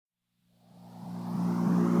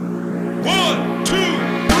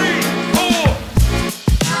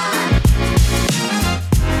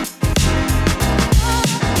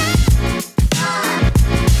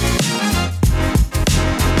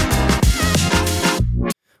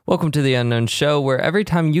Welcome to The Unknown Show, where every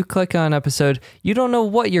time you click on an episode, you don't know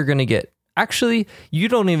what you're going to get. Actually, you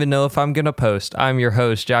don't even know if I'm going to post. I'm your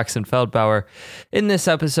host, Jackson Feldbauer. In this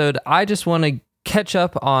episode, I just want to catch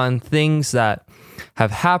up on things that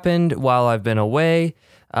have happened while I've been away,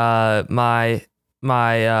 my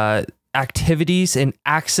activities, an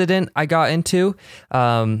accident I got into,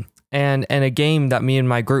 and a game that me and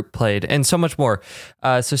my group played, and so much more.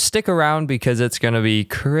 So stick around because it's going to be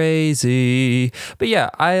crazy. But yeah,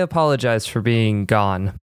 I apologize for being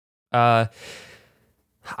gone. I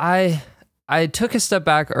took a step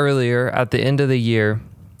back earlier at the end of the year,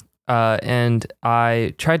 and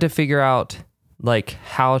I tried to figure out like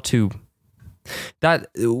how to that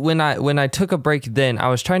when I took a break. Then I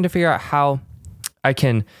was trying to figure out how I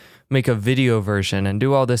can make a video version and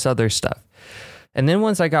do all this other stuff. And then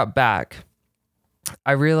once I got back,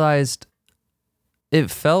 I realized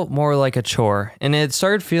it felt more like a chore, and it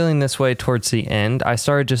started feeling this way towards the end. I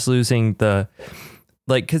started just losing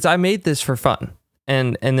because I made this for fun.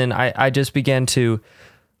 And then I just began to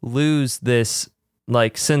lose this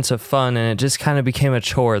like sense of fun, and it just kind of became a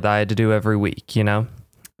chore that I had to do every week, you know?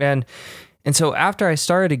 And so after I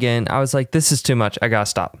started again, I was like, this is too much. I gotta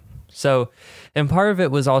stop. So, and part of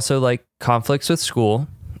it was also like conflicts with school.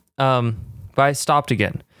 But I stopped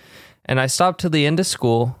again, and I stopped till the end of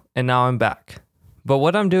school, and now I'm back. But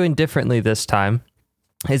what I'm doing differently this time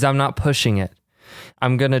is I'm not pushing it.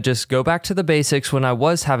 I'm going to just go back to the basics when I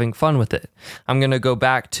was having fun with it. I'm going to go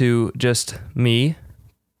back to just me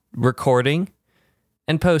recording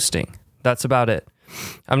and posting. That's about it.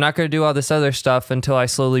 I'm not going to do all this other stuff until I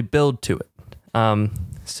slowly build to it. And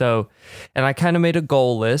I kind of made a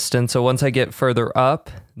goal list. And so once I get further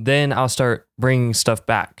up, then I'll start bringing stuff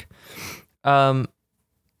back.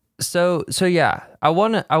 So yeah, I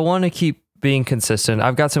want to keep being consistent.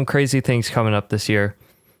 I've got some crazy things coming up this year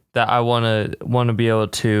that I want to be able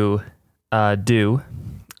to, do.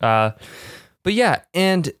 But yeah,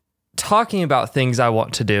 and talking about things I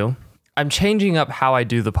want to do, I'm changing up how I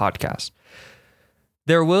do the podcast.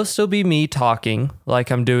 There will still be me talking like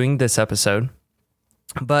I'm doing this episode,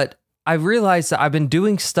 but I realized that I've been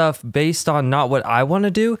doing stuff based on not what I want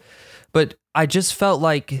to do, but I just felt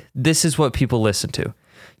like this is what people listen to.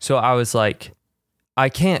 So I was like, I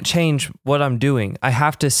can't change what I'm doing. I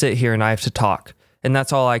have to sit here and I have to talk. And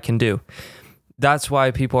that's all I can do. That's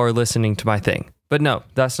why people are listening to my thing. But no,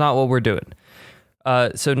 that's not what we're doing.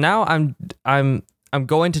 So now I'm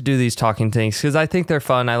going to do these talking things because I think they're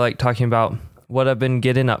fun. I like talking about what I've been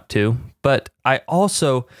getting up to. But I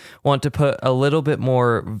also want to put a little bit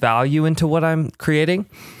more value into what I'm creating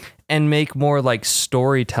and make more like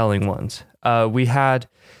storytelling ones. We had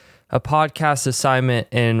a podcast assignment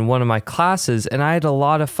in one of my classes, and I had a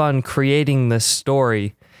lot of fun creating this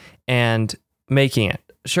story and making it.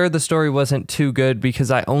 Sure, the story wasn't too good because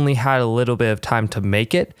I only had a little bit of time to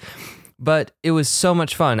make it, but it was so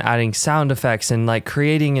much fun adding sound effects and like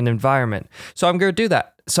creating an environment. So I'm going to do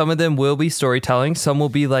that. Some of them will be storytelling. Some will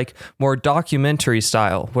be like more documentary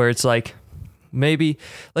style, where it's like, maybe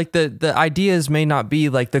like the ideas may not be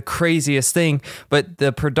like the craziest thing, but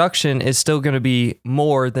the production is still going to be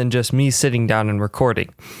more than just me sitting down and recording.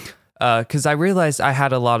 Because I realized I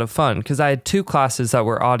had a lot of fun because I had two classes that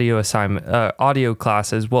were audio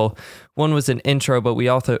classes. Well, one was an intro, but we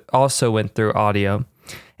also went through audio,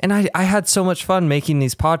 and I had so much fun making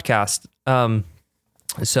these podcasts.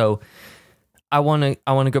 So I want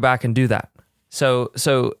to go back and do that. So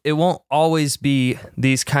it won't always be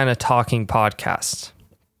these kind of talking podcasts.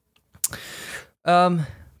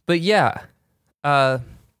 But yeah,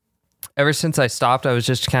 ever since I stopped, I was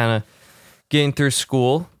just kind of getting through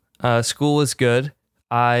school. School was good.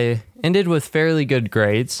 I ended with fairly good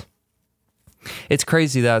grades. It's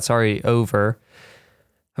crazy that it's already over.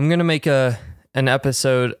 I'm going to make an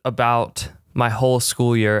episode about my whole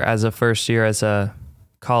school year as a first year as a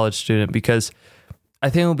college student, because I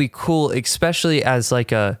think it'll be cool, especially as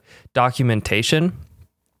like a documentation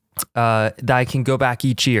that I can go back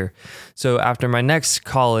each year. So after my next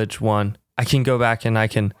college one, I can go back and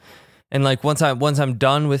like once I'm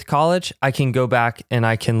done with college, I can go back and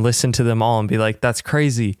I can listen to them all and be like, that's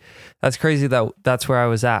crazy. That's crazy that's where I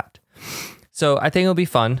was at. So I think it'll be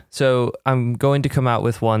fun. So I'm going to come out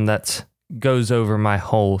with one that goes over my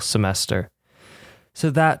whole semester. So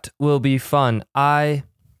that will be fun.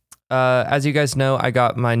 As you guys know, I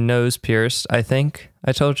got my nose pierced. I think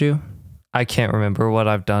I told you. I can't remember what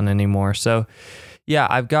I've done anymore. So yeah,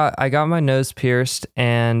 I got my nose pierced,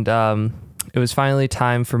 and it was finally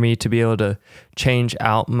time for me to be able to change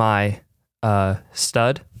out my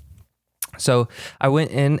stud. So I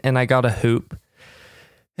went in and I got a hoop,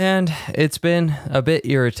 and it's been a bit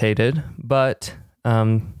irritated, but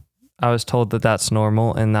I was told that that's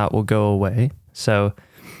normal and that will go away. So,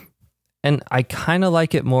 and I kind of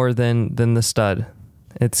like it more than the stud.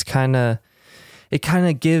 It kind of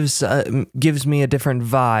gives me a different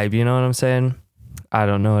vibe. You know what I'm saying? I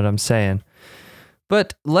don't know what I'm saying.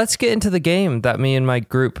 But let's get into the game that me and my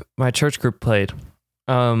church group played.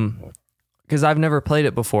 Because I've never played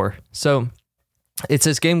it before. So it's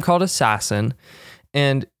this game called Assassin,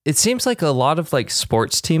 and it seems like a lot of like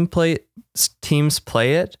sports teams play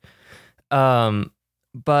it.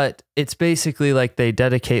 But it's basically like they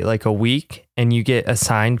dedicate like a week, and you get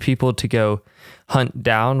assigned people to go hunt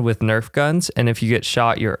down with Nerf guns, and if you get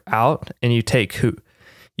shot, you're out, and you take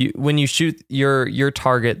when you shoot your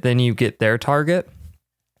target, then you get their target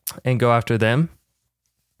and go after them.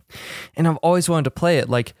 And I've always wanted to play it.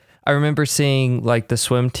 Like, I remember seeing like the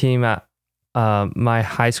swim team at my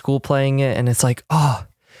high school playing it, and it's like, oh,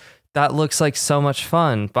 that looks like so much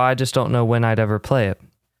fun, but I just don't know when I'd ever play it.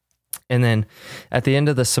 And then at the end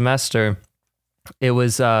of the semester, it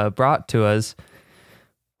was brought to us.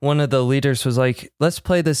 One of the leaders was like, let's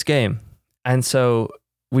play this game. And so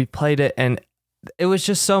we played it, and it was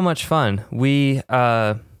just so much fun.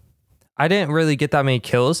 I didn't really get that many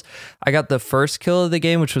kills. I got the first kill of the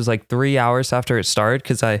game, which was like 3 hours after it started,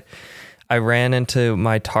 because I ran into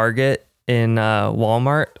my target in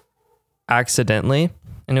Walmart accidentally,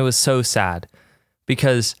 and it was so sad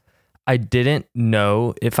because I didn't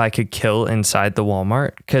know if I could kill inside the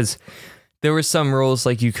Walmart, because there were some rules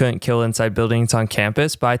like you couldn't kill inside buildings on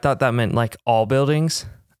campus, but I thought that meant like all buildings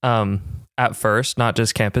at first, not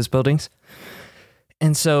just campus buildings.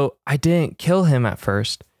 And so I didn't kill him at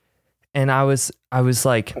first. And I was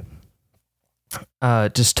like,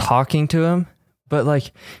 just talking to him, but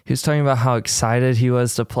like he was talking about how excited he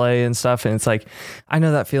was to play and stuff. And it's like, I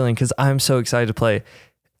know that feeling because I'm so excited to play,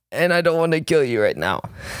 and I don't want to kill you right now.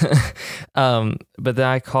 But then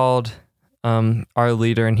I called our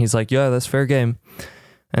leader, and he's like, yeah, that's fair game.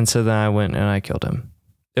 And so then I went and I killed him.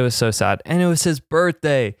 It was so sad. And it was his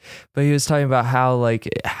birthday, but he was talking about how like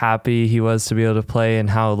happy he was to be able to play, and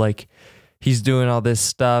how like he's doing all this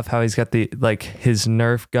stuff, how he's got the like his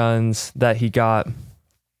Nerf guns that he got.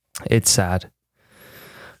 It's sad.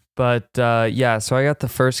 But yeah, so I got the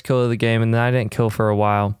first kill of the game, and then I didn't kill for a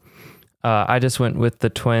while. I just went with the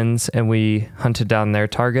twins, and we hunted down their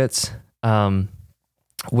targets,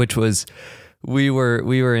 which was, we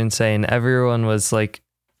were insane. Everyone was like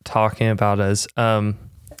talking about us.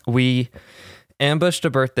 We ambushed a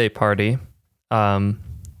birthday party,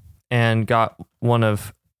 and got one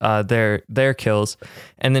of their kills,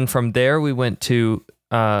 and then from there we went to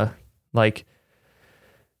like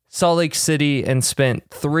Salt Lake City and spent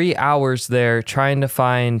 3 hours there trying to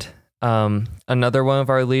find another one of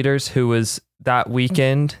our leaders who was that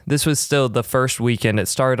weekend. This was still the first weekend. It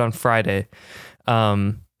started on Friday.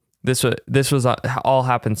 This was all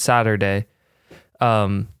happened Saturday,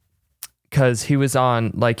 because he was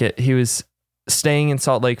on he was staying in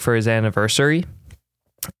Salt Lake for his anniversary,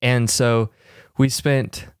 and so we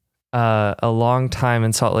spent a long time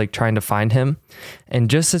in Salt Lake trying to find him. And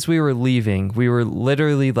just as we were leaving, we were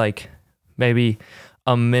literally like maybe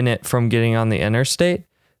a minute from getting on the interstate.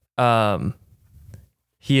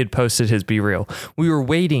 He had posted his Be Real. We were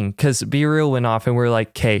waiting because Be Real went off, and we were like,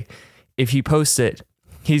 okay, if he posts it,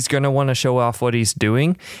 he's going to want to show off what he's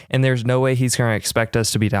doing, and there's no way he's going to expect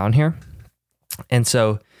us to be down here. And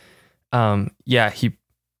so, yeah,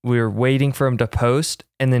 we were waiting for him to post,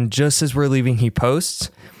 and then just as we're leaving, he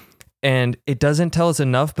posts, and it doesn't tell us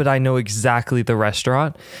enough, but I know exactly the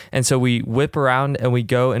restaurant. And so we whip around and we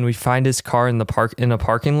go and we find his car in a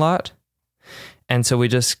parking lot. And so we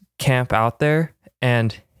just camp out there,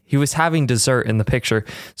 and he was having dessert in the picture,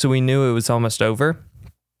 so we knew it was almost over.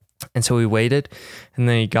 And so we waited, and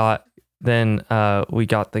then we got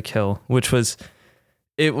the kill, which was,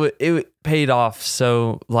 it paid off.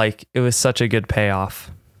 So like, it was such a good payoff.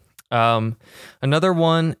 Another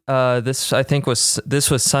one, this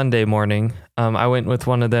was Sunday morning. I went with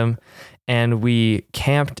one of them, and we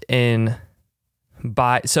camped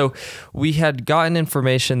so we had gotten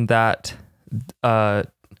information that,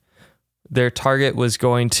 their target was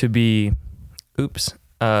going to be,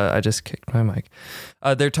 I just kicked my mic.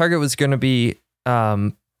 Their target was going to be,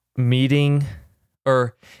 meeting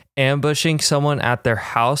or ambushing someone at their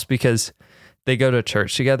house, because they go to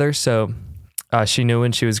church together. So she knew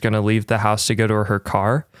when she was going to leave the house to go to her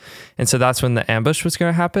car. And so that's when the ambush was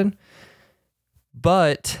going to happen.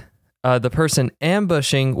 But the person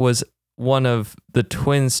ambushing was one of the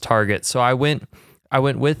twins' targets. So I went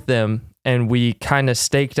with them, and we kind of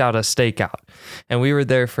staked out a stakeout. And we were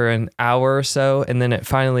there for an hour or so, and then it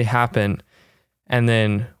finally happened. And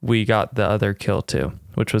then we got the other kill too.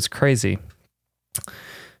 which was crazy.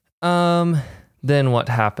 Then what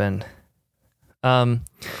happened? Then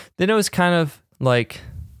it was kind of like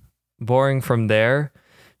boring from there,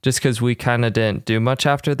 just because we kind of didn't do much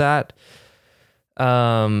after that.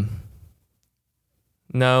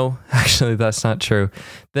 No, actually, that's not true.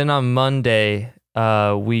 Then on Monday,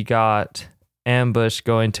 we got ambushed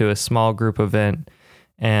going to a small group event,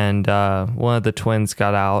 and one of the twins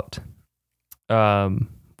got out,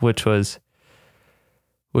 which was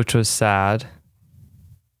sad.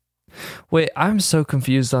 Wait, I'm so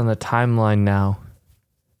confused on the timeline now.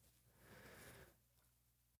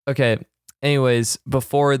 Okay, anyways,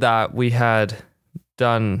 before that, we had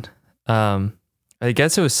done, I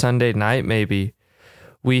guess it was Sunday night, maybe.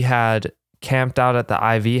 We had camped out at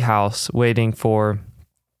the IV house waiting for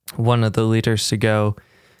one of the leaders to go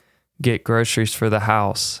get groceries for the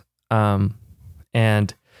house. And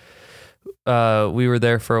we were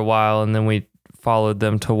there for a while, and then we followed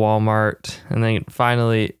them to Walmart, and then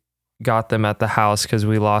finally got them at the house because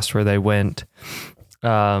we lost where they went.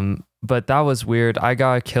 But that was weird. I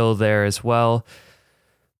got a kill there as well.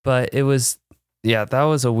 But it was, that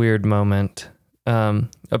was a weird moment.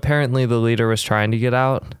 Apparently the leader was trying to get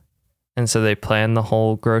out, and so they planned the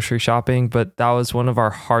whole grocery shopping, but that was one of our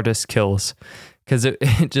hardest kills because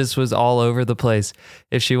it just was all over the place.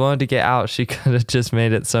 If she wanted to get out, she could have just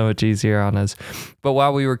made it so much easier on us. But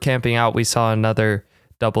while we were camping out, we saw another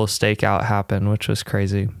double stakeout happen, which was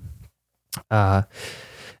crazy. And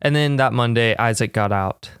then that Monday, Isaac got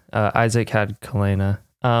out. Isaac had Kalena.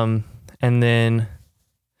 Isaac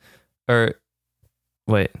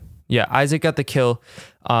got the kill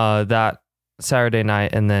that Saturday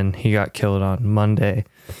night, and then he got killed on Monday.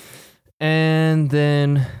 And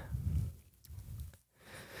then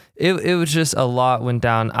it was just a lot went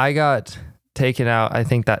down. I got taken out, I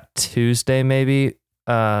think that Tuesday maybe.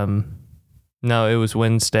 No, it was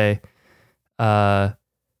Wednesday.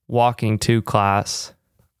 Walking to class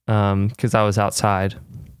because I was outside.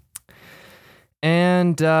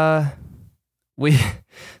 And the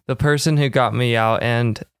person who got me out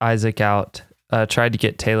and Isaac out tried to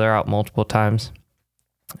get Taylor out multiple times.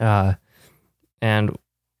 And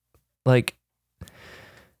like,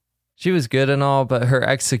 she was good and all, but her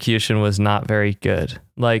execution was not very good.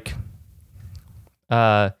 Like,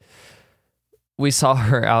 we saw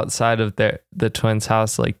her outside of the twins'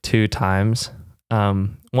 house like 2 times.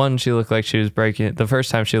 One, she looked like she was breaking. The first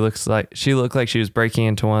time she looked like she was breaking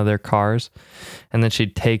into one of their cars, and then she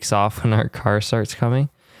takes off when our car starts coming.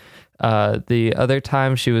 The other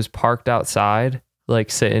time she was parked outside, like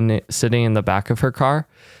sitting in the back of her car,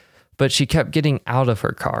 but she kept getting out of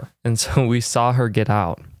her car, and so we saw her get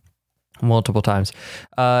out multiple times.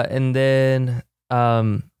 And then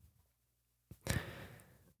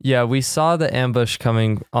we saw the ambush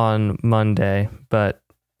coming on Monday, but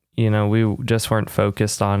we just weren't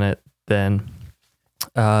focused on it then.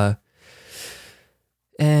 And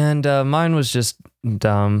mine was just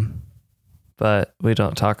dumb, but we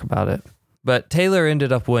don't talk about it. But Taylor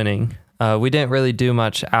ended up winning. We didn't really do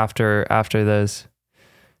much after those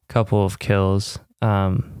couple of kills.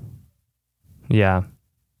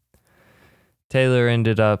 Taylor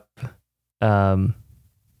ended up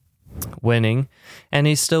winning, and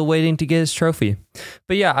he's still waiting to get his trophy.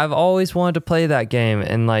 But yeah, I've always wanted to play that game,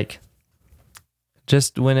 and like,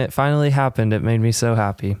 just when it finally happened, it made me so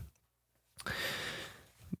happy.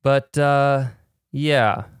 But so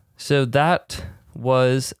that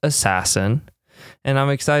was Assassin, and I'm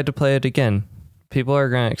excited to play it again. People are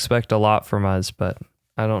going to expect a lot from us, but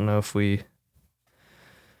I don't know if we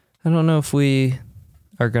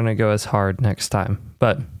are going to go as hard next time,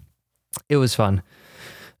 but it was fun.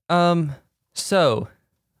 So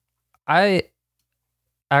I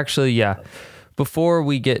actually, before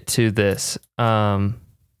we get to this, wait,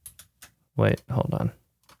 hold on.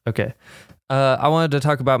 Okay. I wanted to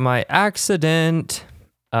talk about my accident,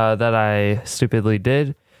 that I stupidly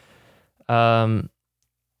did,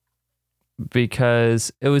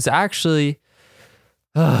 because it was actually,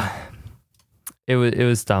 it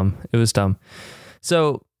was dumb. It was dumb.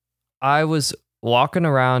 So I was walking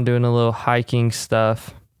around doing a little hiking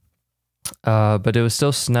stuff, but it was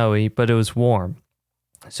still snowy, but it was warm.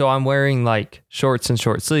 So I'm wearing like shorts and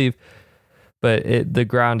short sleeve, but the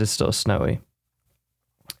ground is still snowy.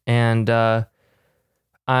 And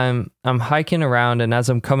I'm hiking around, and as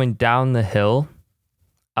I'm coming down the hill,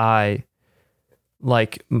 my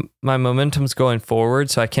momentum's going forward,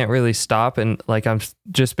 so I can't really stop, and like I'm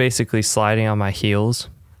just basically sliding on my heels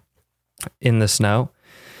in the snow.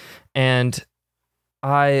 And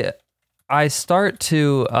I start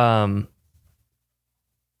to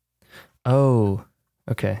hold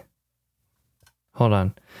hold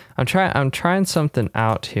on. I'm trying something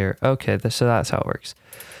out here. Okay, so that's how it works.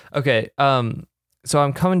 Okay, so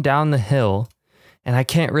I'm coming down the hill and I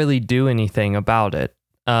can't really do anything about it.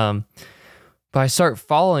 But I start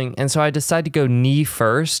falling, and so I decide to go knee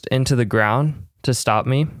first into the ground to stop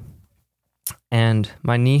me. And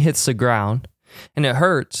my knee hits the ground and it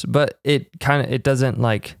hurts, but it doesn't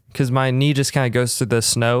like, because my knee just kind of goes through the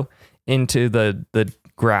snow into the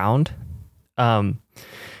ground.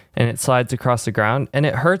 And it slides across the ground and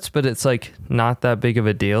it hurts, but it's like not that big of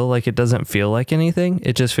a deal. Like it doesn't feel like anything.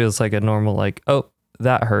 It just feels like a normal, like, oh,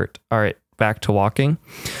 that hurt. All right, back to walking.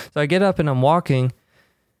 So I get up and I'm walking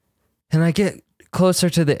and I get closer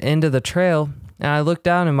to the end of the trail and I look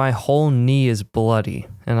down and my whole knee is bloody.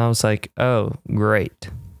 And I was like, oh, great.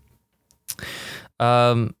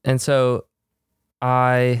 And so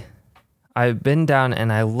I bend down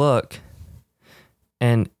and I look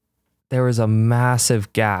and there was a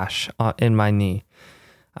massive gash in my knee.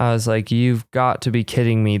 I was like, you've got to be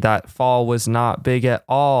kidding me. That fall was not big at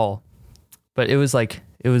all. But it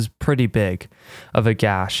was pretty big of a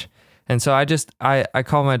gash. And so I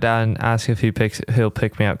call my dad and ask if he'll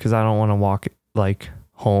pick me up because I don't want to walk like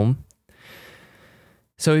home.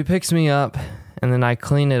 So he picks me up and then I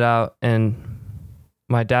clean it out and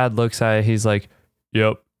my dad looks at it. He's like,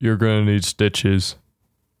 yep, you're going to need stitches.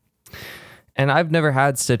 And I've never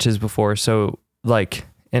had stitches before, so like,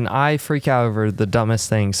 and I freak out over the dumbest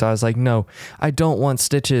thing. So I was like, no, I don't want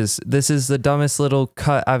stitches. This is the dumbest little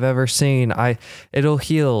cut I've ever seen. It'll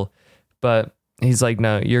heal. But he's like,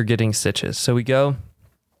 no, you're getting stitches. So we go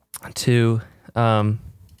to a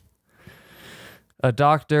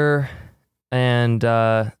doctor and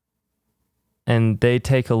they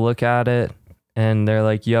take a look at it and they're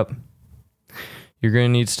like, yep, you're going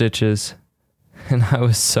to need stitches. And I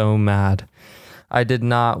was so mad. I did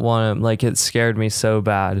not want to, like, it scared me so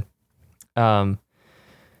bad. And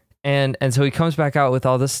so he comes back out with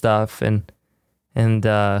all this stuff and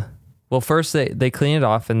well, first they clean it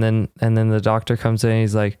off and then the doctor comes in and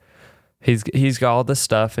he's like, he's got all this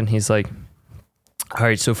stuff and he's like, all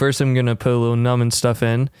right, so first I'm going to put a little numbing stuff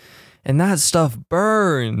in and that stuff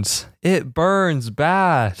burns. It burns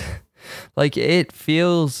bad. Like it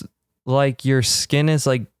feels like your skin is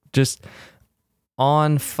like just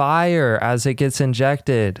on fire as it gets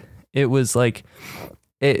injected. It was like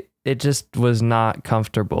it just was not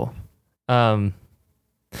comfortable.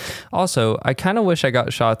 Also, I kind of wish I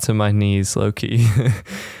got shots in my knees, low-key.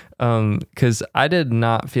 Because I did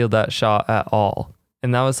not feel that shot at all.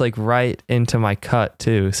 And that was like right into my cut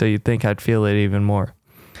too. So you'd think I'd feel it even more.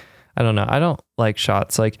 I don't know. I don't like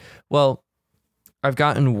shots. Like, well, I've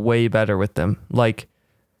gotten way better with them. Like,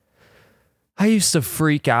 I used to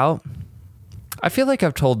freak out. I feel like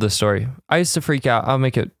I've told this story. I used to freak out. I'll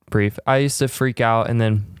make it brief. I used to freak out and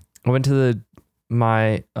then I went to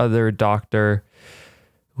my other doctor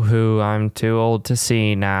who I'm too old to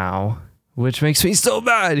see now, which makes me so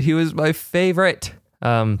bad. He was my favorite.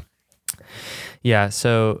 Yeah,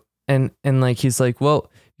 so and like he's like, well,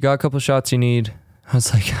 you got a couple shots you need. I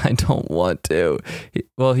was like, I don't want to.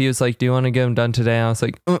 He was like, do you want to get them done today? And I was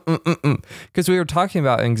like, because we were talking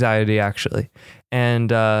about anxiety actually. And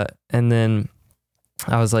then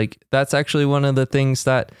I was like, that's actually one of the things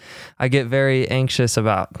that I get very anxious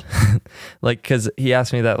about. Like, because he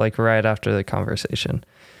asked me that like right after the conversation.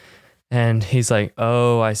 And he's like,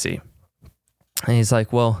 oh, I see. And he's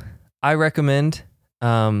like, well, I recommend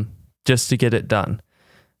just to get it done.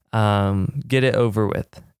 Get it over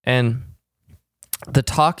with. And the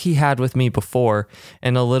talk he had with me before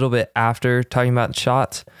and a little bit after talking about the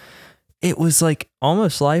shots, it was like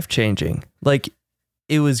almost life-changing. Like,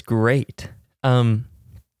 it was great.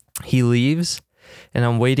 He leaves and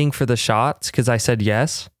I'm waiting for the shots because I said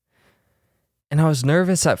yes. And I was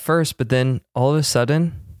nervous at first, but then all of a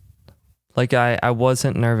sudden, like I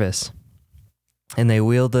wasn't nervous. And they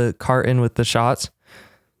wheel the cart in with the shots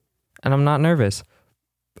and I'm not nervous.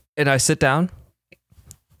 And I sit down,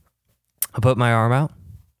 I put my arm out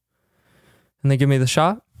and they give me the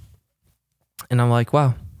shot. And I'm like,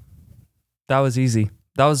 wow, that was easy.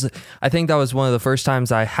 I think that was one of the first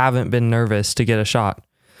times I haven't been nervous to get a shot.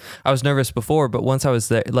 I was nervous before, but once I was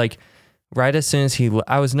there, like right as soon as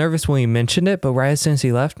I was nervous when he mentioned it, but right as soon as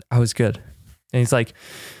he left, I was good. And he's like,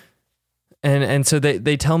 and so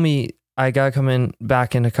they tell me I gotta come in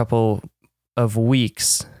back in a couple of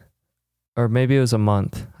weeks, or maybe it was a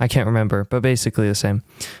month. I can't remember, but basically the same,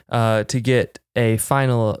 to get a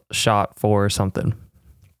final shot for something.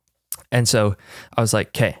 And so I was like,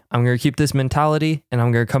 okay, I'm going to keep this mentality and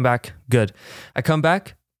I'm going to come back good. I come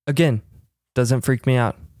back again, doesn't freak me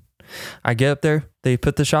out. I get up there, they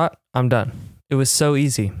put the shot, I'm done. It was so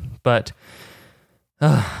easy. But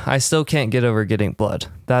I still can't get over getting blood.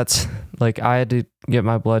 That's like, I had to get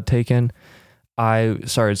my blood taken. I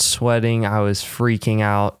started sweating. I was freaking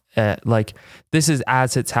out. Like, this is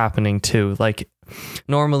as it's happening too. Like,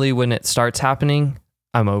 normally when it starts happening,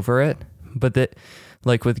 I'm over it. But that,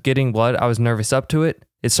 like, with getting blood, I was nervous up to it.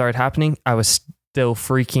 It started happening. I was still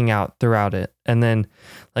freaking out throughout it. And then,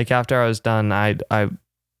 like, after I was done,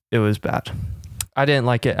 it was bad. I didn't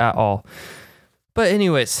like it at all. But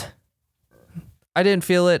anyways, I didn't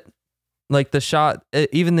feel it. Like, the shot,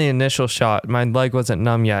 even the initial shot, my leg wasn't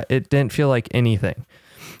numb yet. It didn't feel like anything.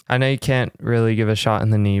 I know you can't really give a shot in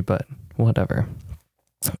the knee, but whatever.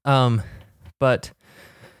 But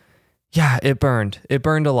yeah, it burned. It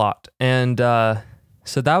burned a lot. And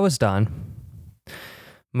so that was done.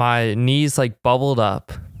 My knees like bubbled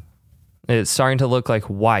up. It's starting to look like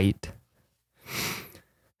white.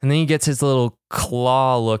 And then he gets his little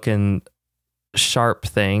claw looking sharp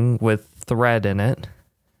thing with thread in it.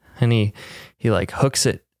 And he like hooks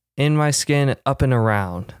it in my skin up and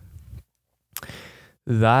around.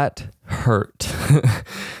 That hurt.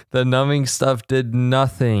 The numbing stuff did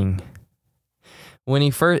nothing. When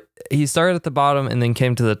he started at the bottom and then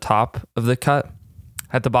came to the top of the cut.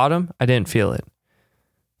 At the bottom, I didn't feel it.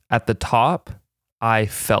 At the top, I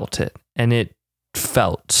felt it. And it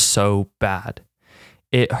felt so bad.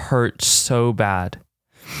 It hurt so bad.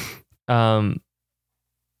 But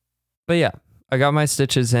yeah, I got my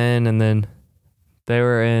stitches in, and then they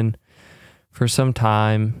were in for some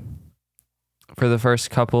time. For the first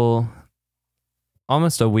couple,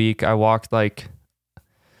 almost a week, I walked like,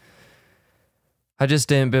 I just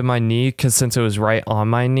didn't bend my knee because since it was right on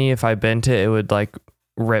my knee, if I bent it, it would like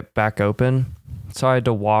rip back open. So I had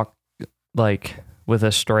to walk like with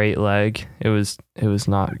a straight leg. It was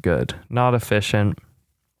not good, not efficient.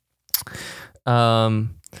 But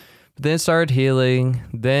then it started healing.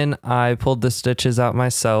 Then I pulled the stitches out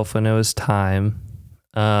myself when it was time.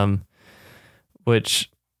 Which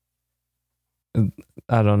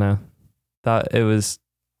I don't know. Thought it was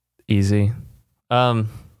easy.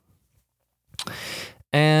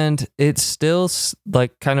 And it's still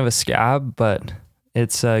like kind of a scab, but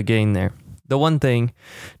it's getting there. The one thing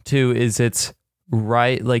too is it's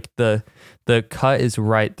right, like the cut is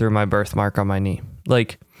right through my birthmark on my knee.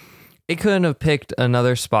 Like, it couldn't have picked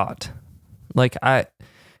another spot. Like,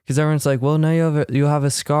 because everyone's like, well, now you have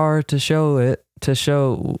a scar to show,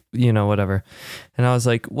 whatever. And I was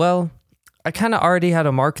like, well, I kind of already had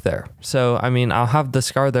a mark there. So, I mean, I'll have the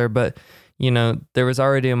scar there, but, there was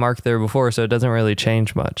already a mark there before, so it doesn't really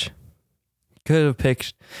change much. It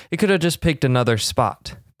could have just picked another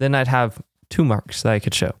spot. Then I'd have 2 marks that I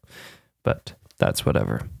could show. But that's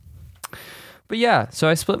whatever. But yeah, so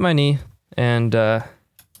I split my knee, and that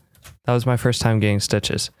was my first time getting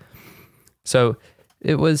stitches. So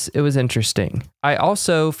it was interesting. I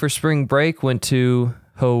also, for spring break, went to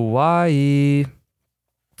Hawaii.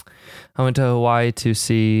 I went to Hawaii to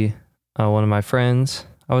see one of my friends.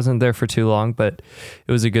 I wasn't there for too long, but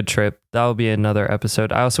it was a good trip. That'll be another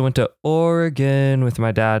episode. I also went to Oregon with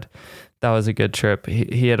my dad. That was a good trip.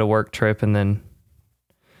 He had a work trip, and then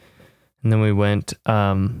we went.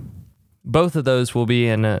 Both of those will be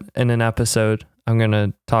in an episode. I'm going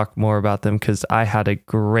to talk more about them because I had a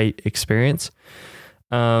great experience.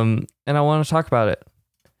 And I want to talk about it.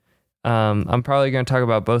 I'm probably going to talk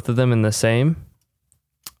about both of them in the same.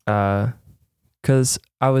 Because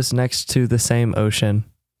I was next to the same ocean.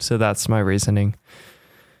 So that's my reasoning.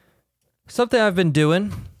 Something I've been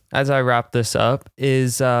doing as I wrap this up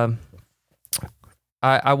is I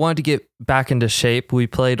wanted to get back into shape. We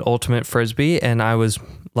played Ultimate Frisbee, and I was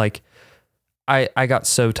like, I got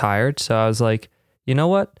so tired. So I was like, you know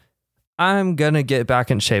what? I'm going to get back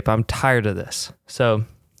in shape. I'm tired of this. So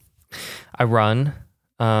I run.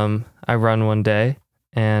 I run one day,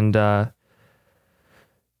 and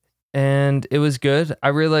it was good. I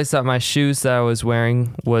realized that my shoes that I was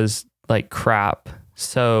wearing was like crap.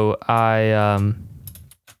 So I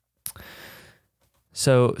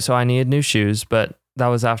needed new shoes, but that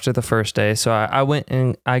was after the first day. So I went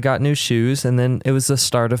and I got new shoes, and then it was the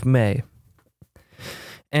start of May.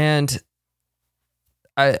 And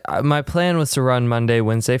my plan was to run Monday,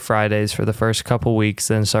 Wednesday, Fridays for the first couple weeks,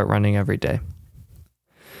 then start running every day.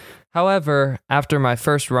 However, after my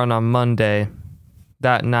first run on Monday,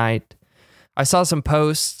 that night, I saw some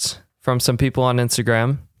posts from some people on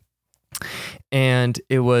Instagram, and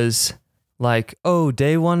it was like, oh,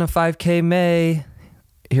 day 1 of 5K May,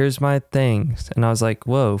 here's my things. And I was like,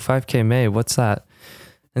 whoa, 5K May, what's that?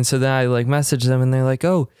 And so then I like messaged them, and they're like,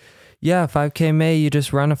 oh, yeah, 5K May, you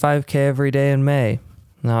just run a 5K every day in May.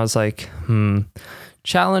 And I was like,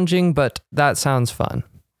 challenging, but that sounds fun.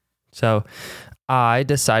 So I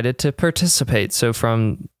decided to participate.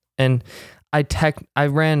 And I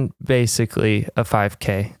ran basically a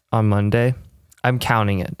 5K on Monday. I'm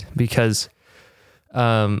counting it because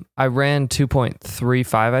I ran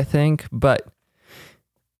 2.35, I think, but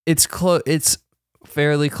it's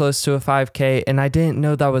fairly close to a 5K, and I didn't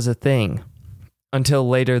know that was a thing until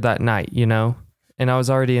later that night, and I was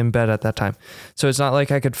already in bed at that time. So it's not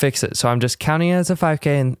like I could fix it. So I'm just counting it as a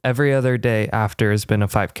 5K, and every other day after has been a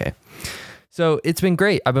 5K. So it's been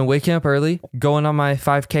great. I've been waking up early, going on my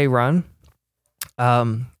 5K run,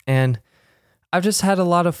 and I've just had a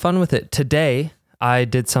lot of fun with it. Today, I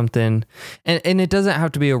did something, and it doesn't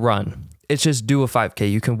have to be a run. It's just do a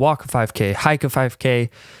 5K. You can walk a 5K, hike a 5K,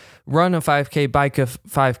 run a 5K, bike a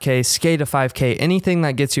 5K, skate a 5K, anything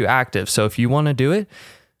that gets you active. So if you want to do it,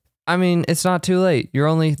 I mean, it's not too late. You're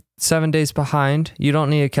only 7 days behind. You don't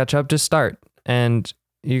need to catch up. Just start. And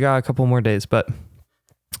you got a couple more days,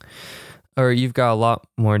 or you've got a lot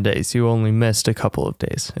more days. You only missed a couple of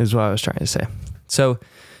days is what I was trying to say. So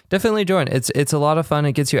definitely join. It's a lot of fun.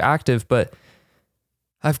 It gets you active, but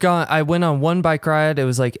I went on one bike ride. It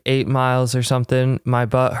was like 8 miles or something. My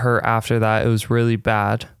butt hurt after that. It was really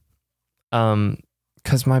bad.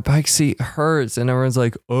 Cause my bike seat hurts and everyone's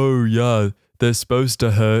like, oh yeah, they're supposed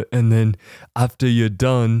to hurt. And then after you're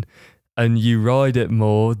done and you ride it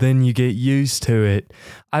more, then you get used to it.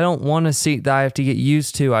 I don't want a seat that I have to get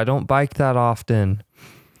used to. I don't bike that often.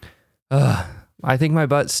 I think my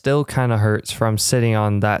butt still kind of hurts from sitting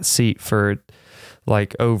on that seat for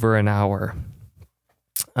like over an hour.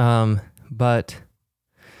 But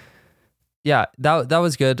yeah, that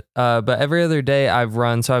was good. But every other day I've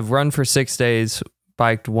run. So I've run for 6 days,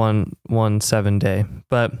 biked one 7 day.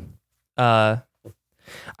 But I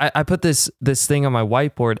put this thing on my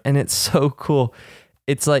whiteboard, and it's so cool.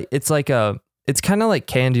 It's kind of like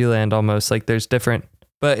Candyland almost. Like there's different,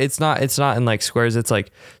 but it's not in like squares. It's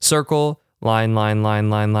like circle, line,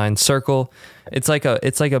 circle. It's like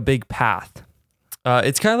a big path.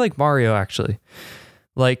 It's kind of like Mario actually.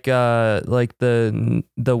 Like the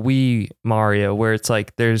Wii Mario, where it's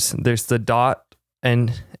like there's the dot,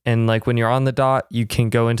 and like when you're on the dot, you can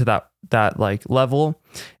go into that like level,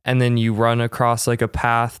 and then you run across like a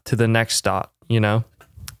path to the next dot,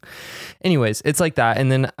 Anyways, it's like that,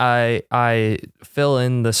 and then I fill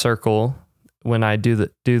in the circle when I do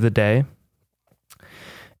the day,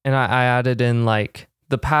 and I added in like.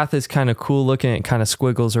 The path is kind of cool looking. It kind of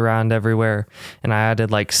squiggles around everywhere. And I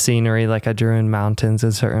added like scenery, like I drew in mountains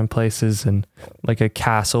in certain places and like a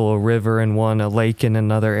castle, a river in one, a lake in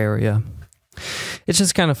another area. It's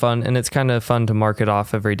just kind of fun. And it's kind of fun to mark it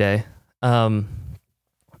off every day. But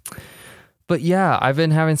yeah, I've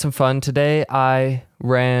been having some fun. Today I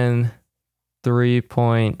ran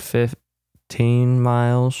 3.15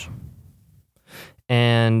 miles.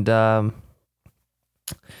 And,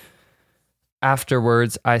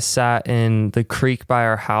 afterwards, I sat in the creek by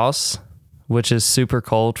our house, which is super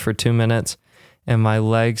cold, for 2 minutes, and my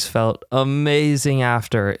legs felt amazing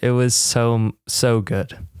after. It was so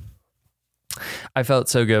good. I felt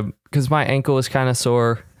so good because my ankle was kind of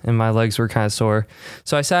sore and my legs were kind of sore.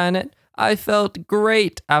 So I sat in it. I felt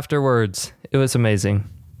great afterwards. It was amazing.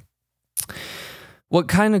 What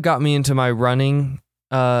kind of got me into my running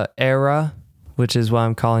era, which is what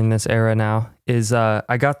I'm calling this era now, is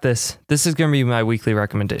I got this. This is going to be my weekly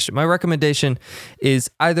recommendation. My recommendation is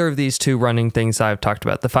either of these two running things I've talked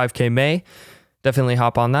about. The 5K May, definitely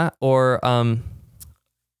hop on that, or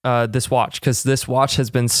this watch, because this watch has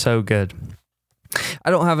been so good.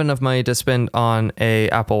 I don't have enough money to spend on a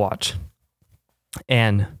Apple Watch.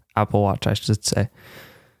 An Apple Watch, I should say.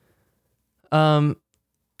 Or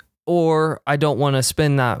I don't want to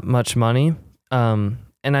spend that much money. And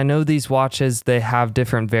I know these watches, they have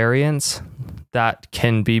different variants that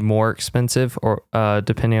can be more expensive, or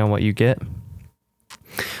depending on what you get.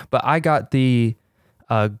 But I got the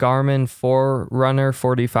Garmin Forerunner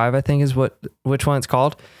 45, I think is which one it's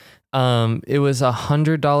called. It was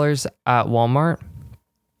 $100 at Walmart,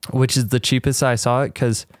 which is the cheapest I saw it,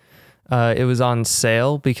 because it was on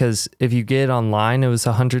sale. Because if you get it online, it was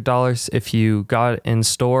 $100. If you got it in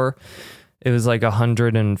store, it was like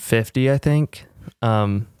 $150, I think.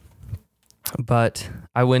 But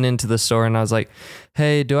I went into the store and I was like,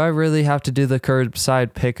 hey, do I really have to do the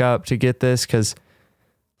curbside pickup to get this? Because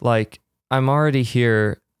like I'm already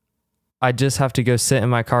here. I just have to go sit in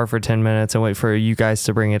my car for 10 minutes and wait for you guys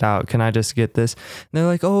to bring it out. Can I just get this? And they're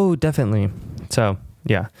like, oh, definitely. So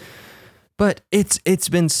yeah, but it's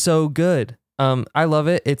been so good. I love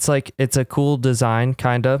it. It's like, it's a cool design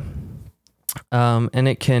kind of, and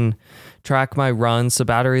it can track my runs. The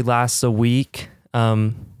battery lasts a week.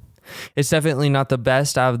 It's definitely not the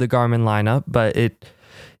best out of the Garmin lineup, but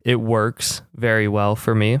it works very well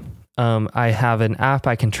for me. I have an app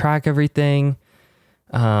I can track everything.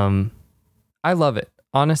 I love it.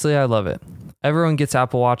 Honestly, I love it. Everyone gets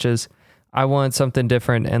Apple Watches. I want something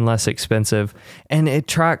different and less expensive. And it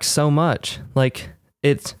tracks so much. Like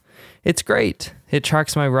it's great. It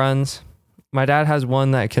tracks my runs. My dad has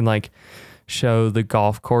one that can like show the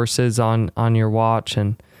golf courses on your watch,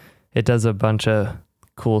 and it does a bunch of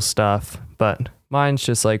cool stuff. But mine's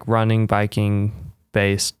just like running, biking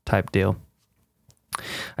based type deal.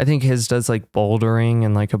 I think his does like bouldering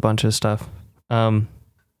and like a bunch of stuff.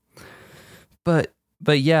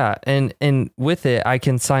 But yeah, and with it, I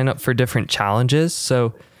can sign up for different challenges.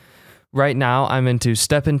 So right now I'm into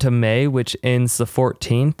Step Into May, which ends the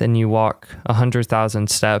 14th, and you walk 100,000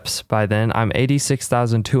 steps by then. I'm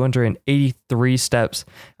 86,283 steps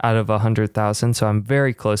out of 100,000. So I'm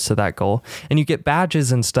very close to that goal, and you get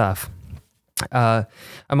badges and stuff. I'm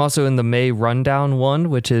also in the May Rundown one,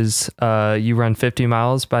 which is you run 50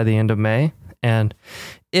 miles by the end of May. And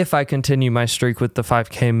if I continue my streak with the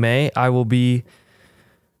 5K May, I will be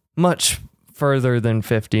much further than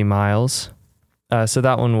 50 miles. So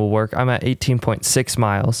that one will work. I'm at 18.6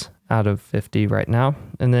 miles out of 50 right now.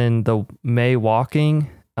 And then the May walking,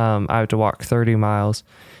 I have to walk 30 miles.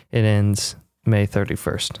 It ends May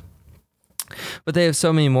 31st. But they have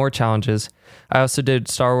so many more challenges. I also did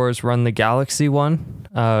Star Wars Run the Galaxy one.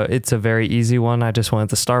 It's a very easy one. I just wanted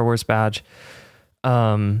the Star Wars badge.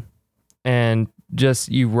 And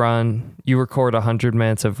just you record 100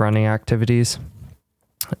 minutes of running activities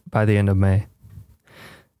by the end of May.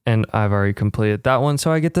 And I've already completed that one,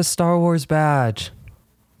 so I get the Star Wars badge.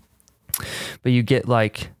 But you get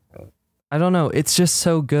like, I don't know, it's just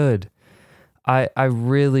so good. I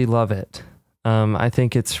really love it. I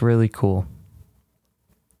think it's really cool.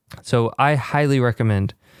 So I highly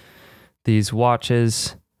recommend these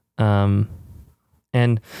watches. And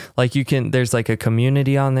like there's like a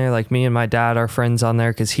community on there, like me and my dad are friends on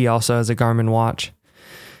there because he also has a Garmin watch.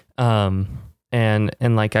 And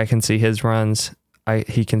like I can see his runs.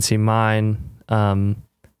 He can see mine.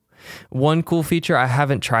 One cool feature, I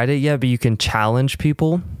haven't tried it yet, but you can challenge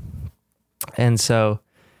people. And so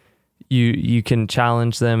you can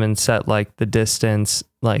challenge them and set like the distance,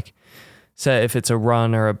 like set if it's a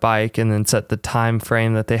run or a bike, and then set the time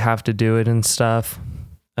frame that they have to do it and stuff.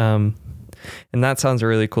 And that sounds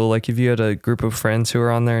really cool. Like if you had a group of friends who are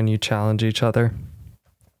on there and you challenge each other.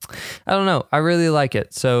 I don't know. I really like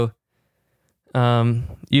it. So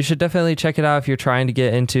you should definitely check it out if you're trying to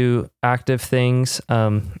get into active things.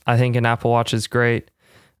 I think an Apple Watch is great.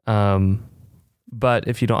 But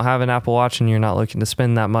if you don't have an Apple Watch and you're not looking to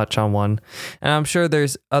spend that much on one, and I'm sure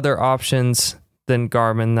there's other options than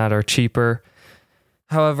Garmin that are cheaper.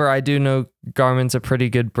 However, I do know Garmin's a pretty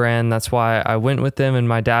good brand. That's why I went with them, and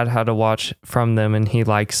my dad had a watch from them and he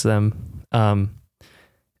likes them. Yeah,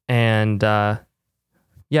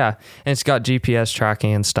 and it's got GPS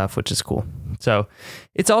tracking and stuff, which is cool. So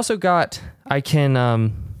it's also got, it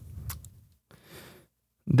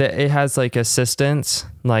has like assistance,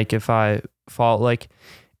 like if I fall, like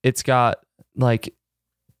it's got like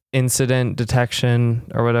incident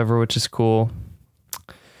detection or whatever, which is cool.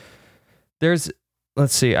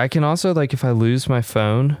 Let's see, I can also, like if I lose my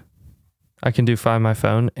phone, I can do Find My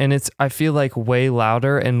Phone, and I feel like way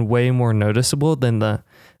louder and way more noticeable than the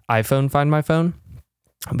iPhone Find My Phone,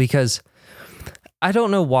 because I don't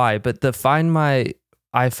know why, but the Find My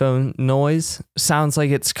iPhone noise sounds like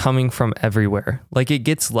it's coming from everywhere. Like it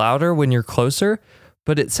gets louder when you're closer,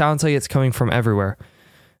 but it sounds like it's coming from everywhere.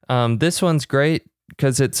 This one's great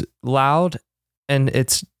because it's loud and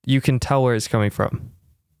you can tell where it's coming from.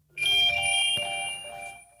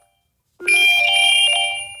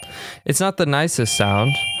 It's not the nicest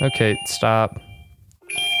sound. Okay, stop.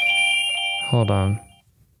 Hold on.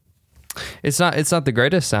 It's not the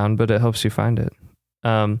greatest sound, but it helps you find it.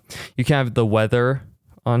 You can have the weather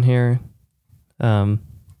on here.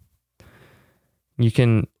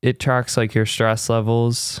 It tracks like your stress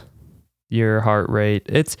levels, your heart rate.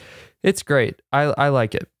 It's great. I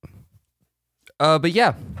like it. But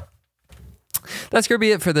yeah, that's gonna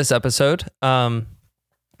be it for this episode.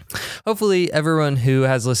 Hopefully everyone who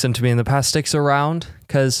has listened to me in the past sticks around,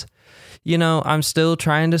 because I'm still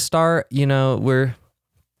trying to start. We're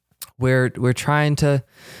trying to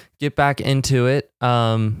get back into it.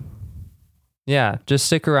 Yeah, just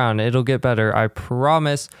stick around. It'll get better. I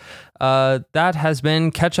promise. That has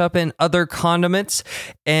been Ketchup and Other Condiments,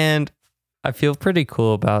 and I feel pretty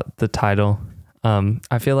cool about the title.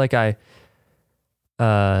 I feel like I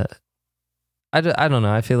don't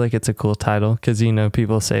know. I feel like it's a cool title because,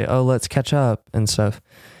 people say, oh, let's catch up and stuff.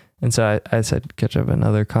 And so I said ketchup and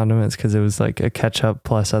other condiments because it was like a ketchup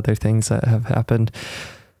plus other things that have happened.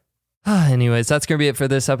 Anyways, that's going to be it for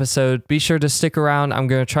this episode. Be sure to stick around. I'm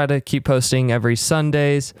going to try to keep posting every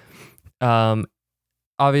Sundays.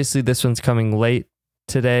 Obviously, this one's coming late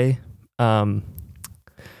today,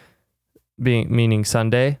 meaning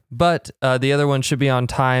Sunday. But the other one should be on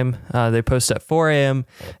time. They post at 4 a.m.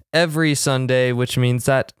 every Sunday, which means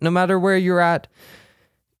that no matter where you're at,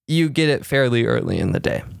 you get it fairly early in the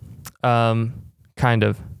day. Kind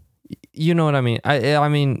of. You know what I mean? I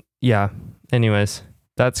mean, yeah. Anyways,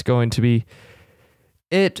 that's going to be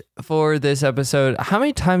it for this episode. How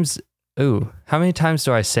many times do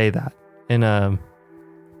I say that in a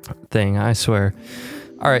thing? I swear.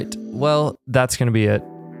 All right. Well, that's going to be it.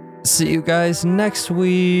 See you guys next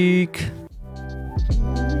week.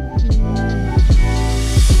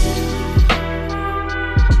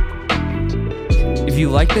 If you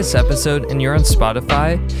like this episode and you're on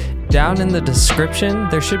Spotify, down in the description,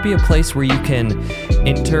 there should be a place where you can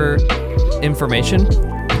enter information.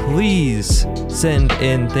 Please send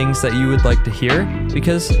in things that you would like to hear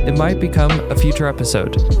because it might become a future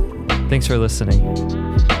episode. Thanks for listening.